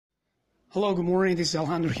Hello, good morning. This is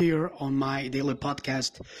Alejandro here on my daily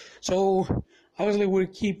podcast. So obviously we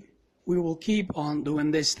will keep on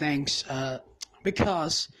doing these things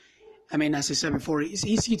because as I said before, it's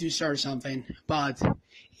easy to start something, but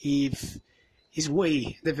if it's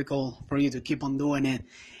way difficult for you to keep on doing it.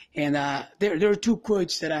 And there are two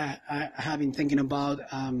quotes that I have been thinking about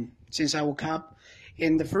since I woke up.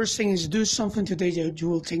 And the first thing is do something today that you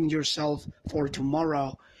will think yourself for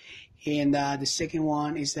tomorrow. And the second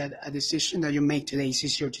one is that a decision that you make today is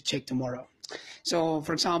easier to take tomorrow. So,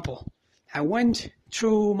 for example, I went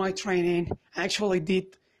through my training. I actually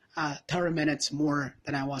did 30 minutes more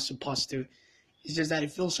than I was supposed to. It's just that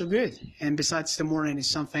it feels so good. And besides, the morning is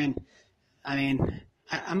something,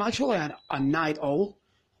 I'm actually a night owl,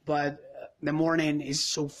 but the morning is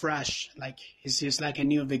so fresh. Like, it's just like a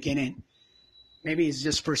new beginning. Maybe it's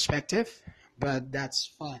just perspective, but that's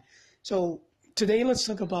fine. So, today, let's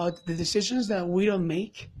talk about the decisions that we don't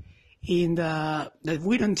make and that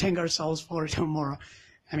we don't thank ourselves for tomorrow.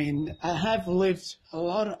 I have lived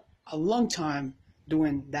a long time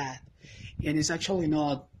doing that, and it's actually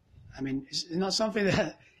not. It's not something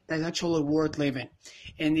that's actually worth living.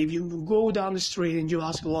 And if you go down the street and you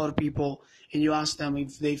ask a lot of people, and you ask them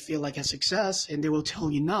if they feel like a success, and they will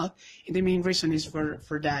tell you not. And the main reason is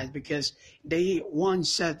for that, because they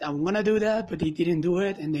once said, I'm going to do that, but they didn't do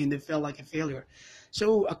it, and then they felt like a failure.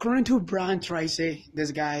 So according to Brian Tracy,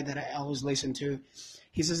 this guy that I always listen to,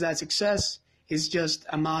 he says that success is just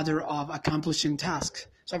a matter of accomplishing tasks.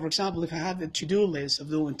 So for example, if I have a to-do list of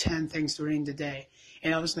doing 10 things during the day,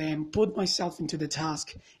 and obviously I put myself into the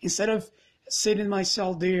task, instead of sitting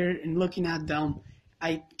myself there and looking at them,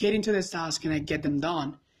 I get into this task and I get them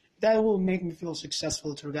done. That will make me feel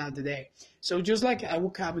successful throughout the day. So just like I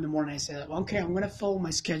woke up in the morning, I said, okay, I'm gonna follow my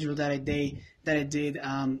schedule that I did at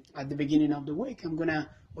the beginning of the week. I'm gonna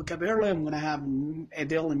wake up early. I'm gonna have a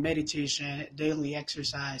daily meditation, daily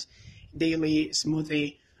exercise, daily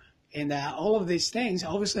smoothie, and all of these things.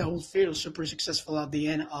 Obviously, I will feel super successful at the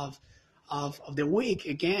end of the week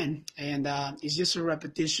again, and it's just a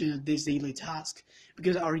repetition of this daily task,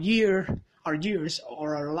 because our years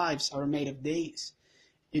or our lives are made of days,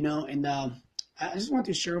 and I just want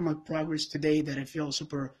to share my progress today, that I feel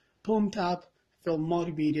super pumped up, feel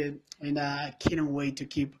motivated, and I can't wait to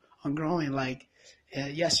keep on growing. Like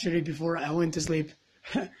yesterday before I went to sleep,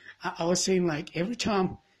 I was saying, like, every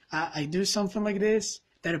time I do something like this,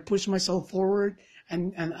 that I push myself forward,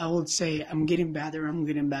 and I would say, I'm getting better,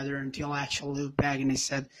 until I actually look back and I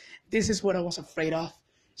said, this is what I was afraid of.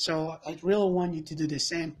 So I really want you to do the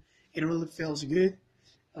same. It really feels good.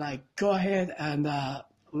 Like, go ahead and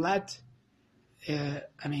let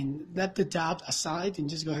the doubt aside and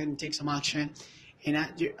just go ahead and take some action. And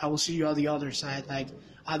I will see you on the other side. Like,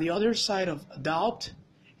 on the other side of doubt,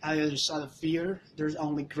 on the other side of fear, there's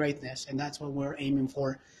only greatness, and that's what we're aiming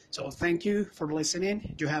for. So thank you for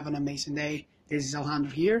listening. You have an amazing day. This is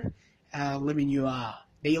Alejandro here, leaving you a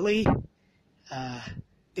daily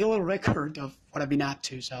record of what I've been up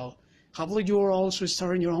to. So hopefully you are also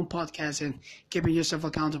starting your own podcast and keeping yourself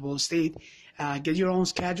accountable. Get your own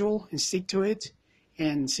schedule and stick to it,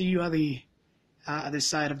 and see you at the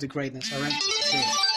side of the greatness. All right.